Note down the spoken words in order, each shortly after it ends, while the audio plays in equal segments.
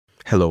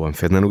Hello, I'm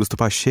Fernando Augusto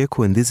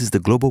Pacheco, and this is the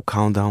Global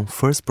Countdown,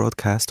 first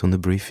broadcast on The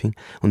Briefing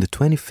on the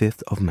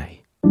 25th of May.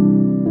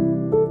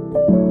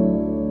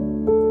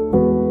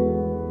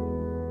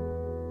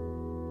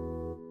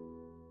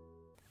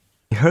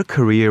 Her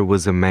career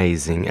was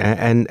amazing,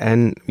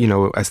 and you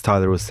know, as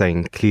Tyler was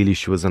saying, clearly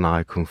she was an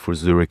icon for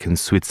Zurich and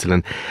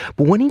Switzerland.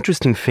 But one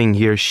interesting thing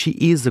here, she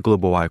is a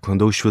global icon,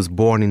 though she was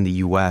born in the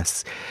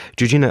US.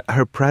 Georgina,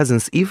 her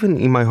presence, even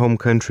in my home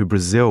country,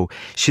 Brazil,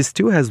 she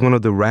still has one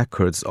of the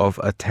records of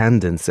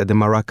attendance at the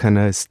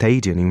Maracanã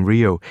Stadium in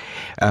Rio.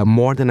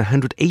 More than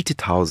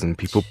 180,000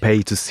 people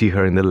paid to see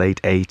her in the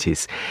late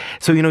 80s.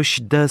 So, you know,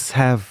 she does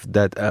have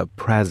that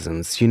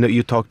presence. You know,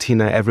 you talk,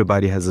 Tina,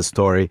 everybody has a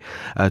story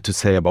to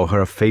say about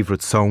her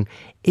favorite song.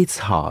 It's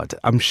hard.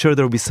 I'm sure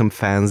there'll be some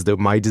fans that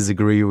might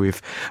disagree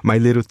with my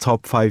little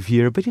top 5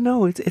 here, but you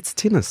know, it's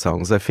Tina's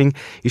songs. I think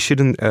you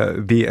shouldn't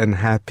be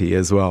unhappy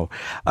as well.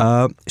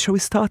 Shall we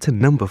start at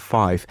number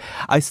 5?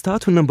 I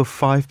start with number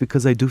 5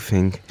 because I do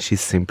think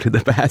she's simply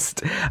the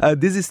best.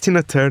 This is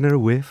Tina Turner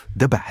with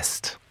The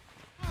Best.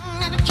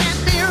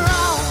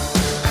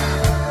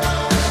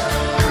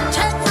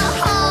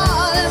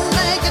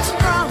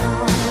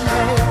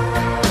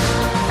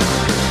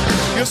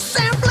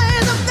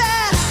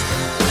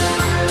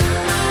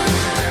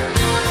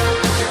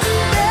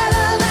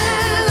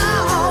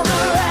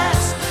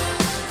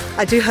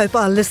 I do hope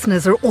our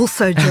listeners are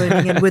also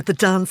joining in with the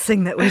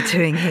dancing that we're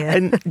doing here.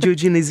 And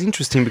Georgina, is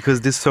interesting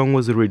because this song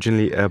was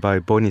originally by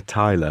Bonnie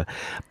Tyler,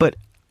 but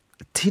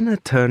Tina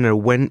Turner,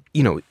 when,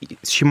 you know,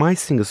 she might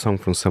sing a song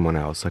from someone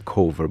else, a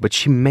cover, but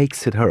she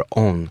makes it her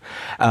own.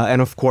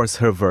 And of course,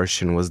 her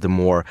version was the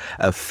more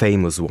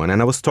famous one.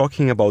 And I was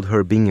talking about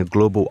her being a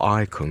global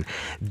icon.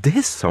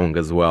 This song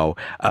as well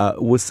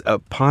was a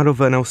part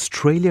of an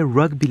Australia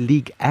Rugby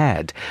League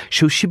ad.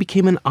 So she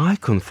became an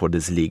icon for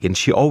this league, and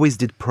she always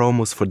did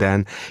promos for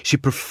them. She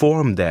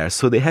performed there.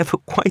 So they have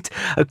quite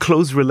a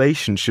close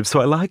relationship. So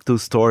I like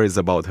those stories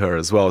about her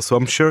as well. So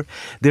I'm sure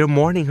they're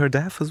mourning her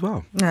death as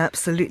well.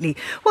 Absolutely.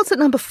 What's at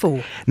number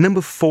 4?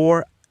 Number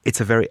 4, it's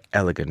a very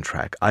elegant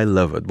track. I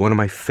love it. One of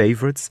my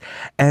favorites.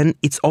 And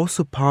it's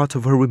also part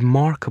of her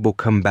remarkable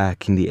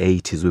comeback in the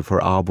 80s with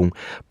her album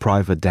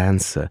Private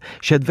Dancer.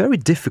 She had very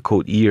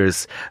difficult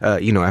years,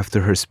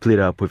 after her split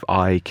up with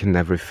Ike and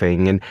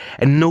everything.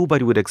 And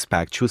nobody would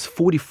expect. She was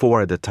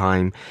 44 at the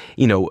time.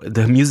 You know,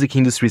 the music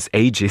industry is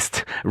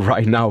ageist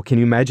right now. Can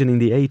you imagine in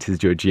the 80s,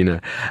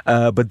 Georgina?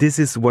 But this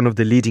is one of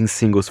the leading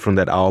singles from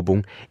that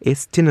album.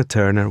 It's Tina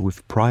Turner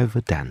with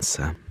Private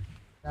Dancer.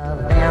 Love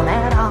them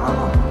at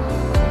all.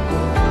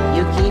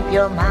 You keep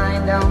your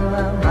mind on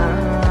the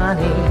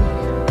money,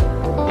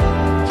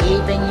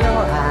 keeping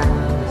your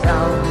eyes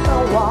on the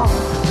wall.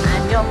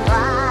 I'm your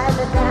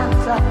private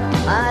dancer,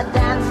 a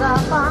dancer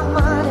for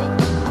money.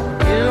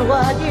 Do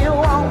what you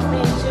want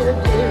me to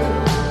do.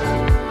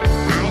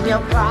 I'm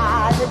your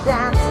private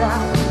dancer,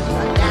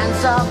 a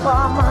dancer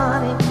for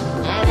money,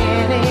 and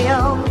any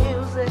old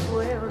music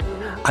will do.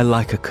 I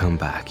like a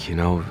comeback, you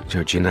know,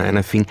 Georgina, and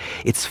I think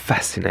it's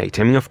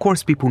fascinating. I mean, of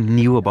course, people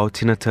knew about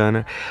Tina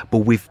Turner, but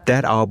with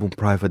that album,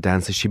 Private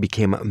Dancer, she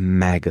became a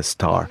mega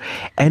star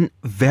and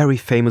very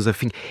famous. I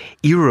think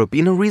Europe,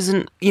 I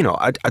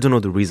don't know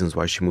the reasons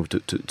why she moved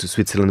to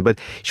Switzerland, but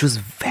she was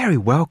very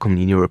welcomed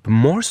in Europe,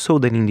 more so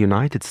than in the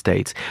United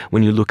States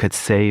when you look at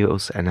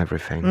sales and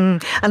everything.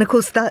 And of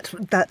course, that's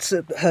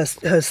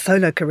her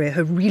solo career,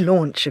 her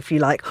relaunch, if you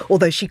like,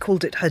 although she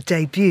called it her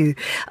debut,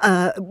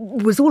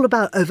 was all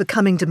about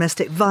overcoming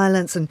domestic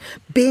violence and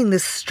being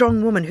this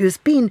strong woman who's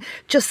been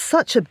just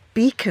such a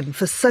beacon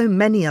for so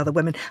many other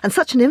women and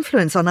such an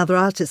influence on other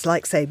artists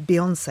like, say,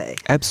 Beyonce.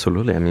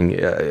 Absolutely. I mean,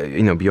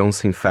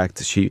 Beyonce, in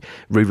fact, she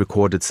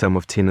re-recorded some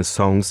of Tina's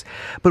songs.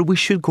 But we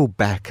should go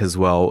back as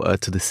well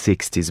to the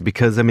 60s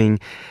because, I mean,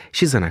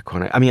 she's an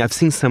icon. I mean, I've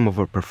seen some of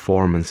her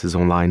performances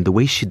online. The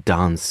way she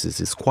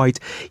dances is quite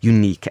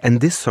unique. And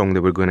this song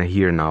that we're going to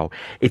hear now,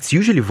 it's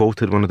usually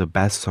voted one of the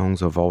best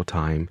songs of all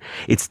time.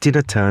 It's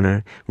Tina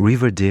Turner,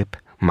 River Deep,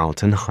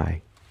 Mountain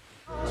High.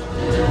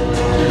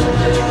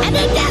 And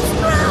it gets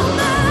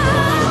stronger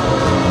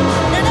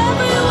in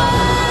every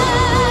way,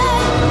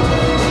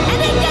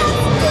 and it gets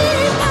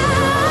deeper.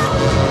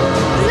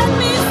 Let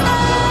me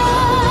say,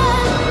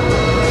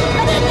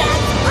 and it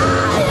gets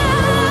higher,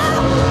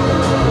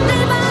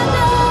 day by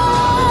day.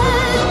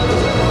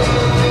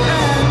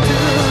 And do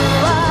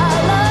I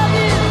love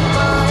you,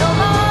 my oh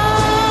my?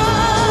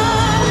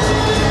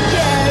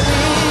 Yeah,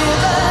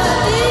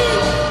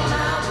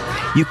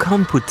 You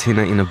can't put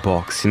Tina in a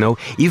box, you know.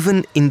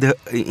 Even in the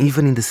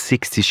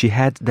 60s, she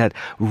had that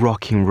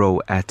rock and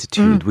roll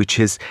attitude, which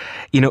is,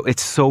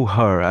 it's so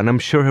her. And I'm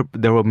sure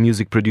there were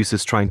music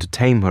producers trying to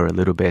tame her a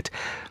little bit.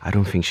 I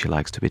don't think she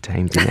likes to be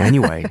tamed in any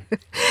way.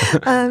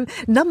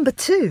 Number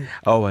 2.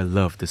 Oh, I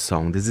love this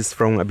song. This is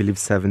from, I believe,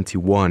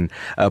 71,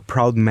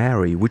 Proud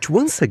Mary, which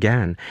once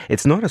again,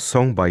 it's not a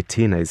song by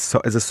Tina. It's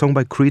a song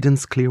by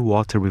Creedence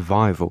Clearwater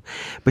Revival,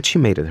 but she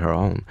made it her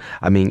own.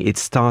 I mean, it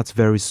starts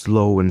very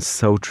slow and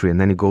sultry,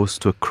 and then it goes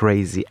to a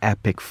crazy,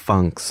 epic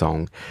funk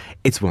song.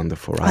 It's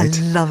wonderful, right?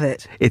 I love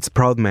it. It's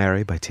Proud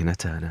Mary by Tina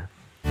Turner.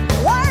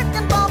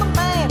 rolling for the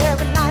man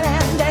every night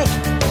and day.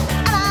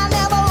 And I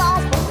never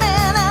lost a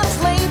minute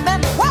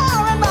sleeping,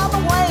 worrying about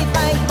the way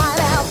things might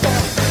have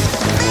been.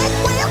 Big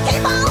wheel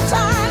keep on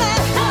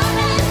turning,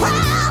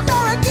 proud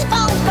door keep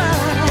on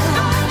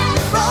burning.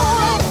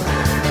 Rolling,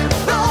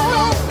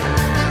 rolling,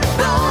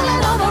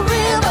 rolling on the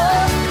river.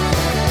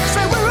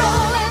 Say we're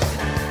rolling.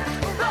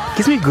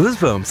 Gives me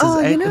goosebumps. It's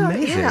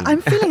amazing. Yeah,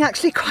 I'm feeling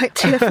actually quite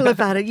tearful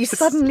about it. You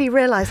suddenly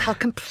realise how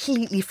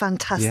completely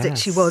fantastic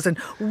she Yes. was and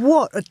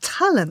what a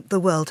talent the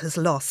world has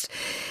lost.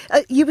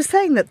 You were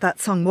saying that that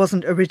song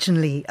wasn't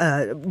originally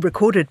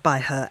recorded by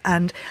her,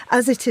 and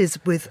as it is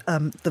with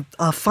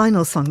our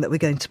final song that we're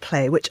going to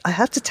play, which I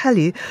have to tell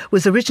you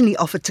was originally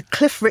offered to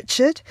Cliff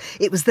Richard.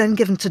 It was then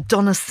given to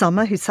Donna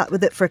Summer, who sat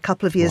with it for a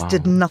couple of years,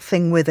 did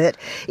nothing with it.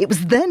 It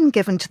was then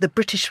given to the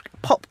British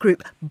pop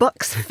group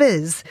Bucks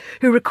Fizz,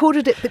 who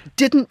recorded it but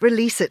didn't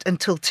release it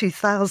until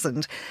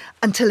 2000,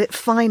 until it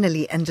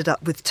finally ended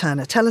up with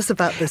Turner. Tell us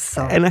about this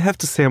song. And I have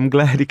to say, I'm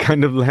glad it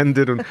kind of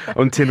landed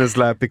on Tina's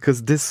lap,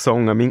 because this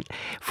song, I mean,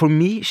 for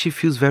me, she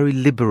feels very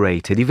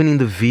liberated. Even in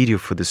the video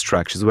for this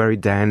track, she's very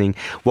Danning,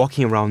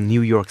 walking around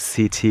New York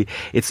City.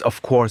 It's,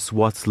 of course,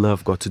 What's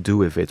Love Got to Do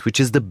With It, which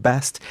is the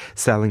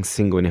best-selling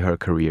single in her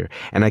career.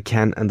 And I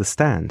can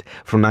understand.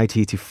 From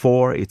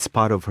 1984, it's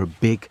part of her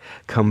big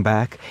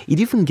comeback. It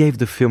even gave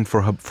the film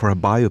for her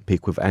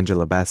biopic with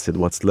Angela Bassett,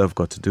 What's Love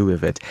Got to Do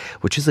With It,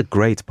 which is a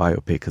great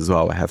biopic as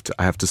well, I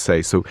have to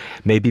say. So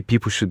maybe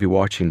people should be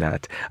watching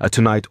that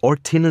tonight, or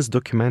Tina's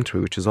documentary,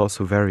 which is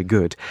also very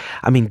good.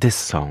 I mean, this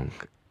song,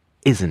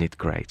 isn't it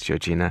great,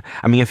 Georgina?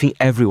 I mean, I think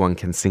everyone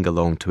can sing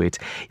along to it.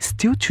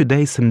 Still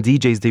today, some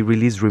DJs, they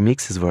release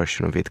remixes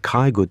version of it.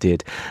 Kygo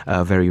did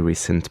very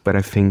recent, but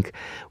I think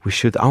we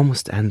should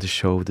almost end the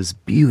show with this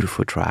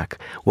beautiful track,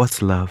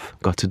 What's Love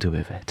Got to Do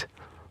With It?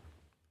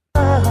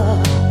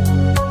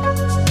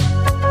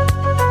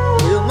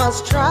 You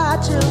must try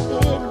to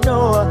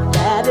ignore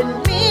that it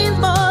means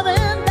more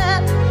than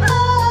that.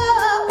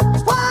 Oh,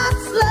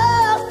 what's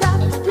love got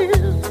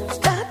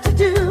to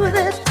do with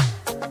it?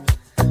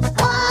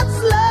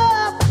 What's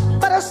love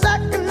but a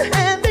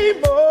second-hand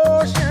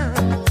emotion?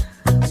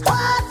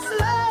 What's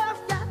love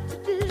got to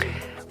do?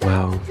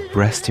 Well,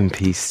 rest in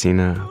peace,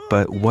 Tina.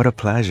 But what a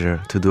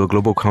pleasure to do a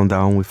global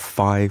countdown with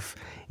 5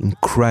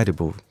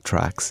 incredible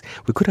tracks.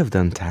 We could have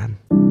done 10.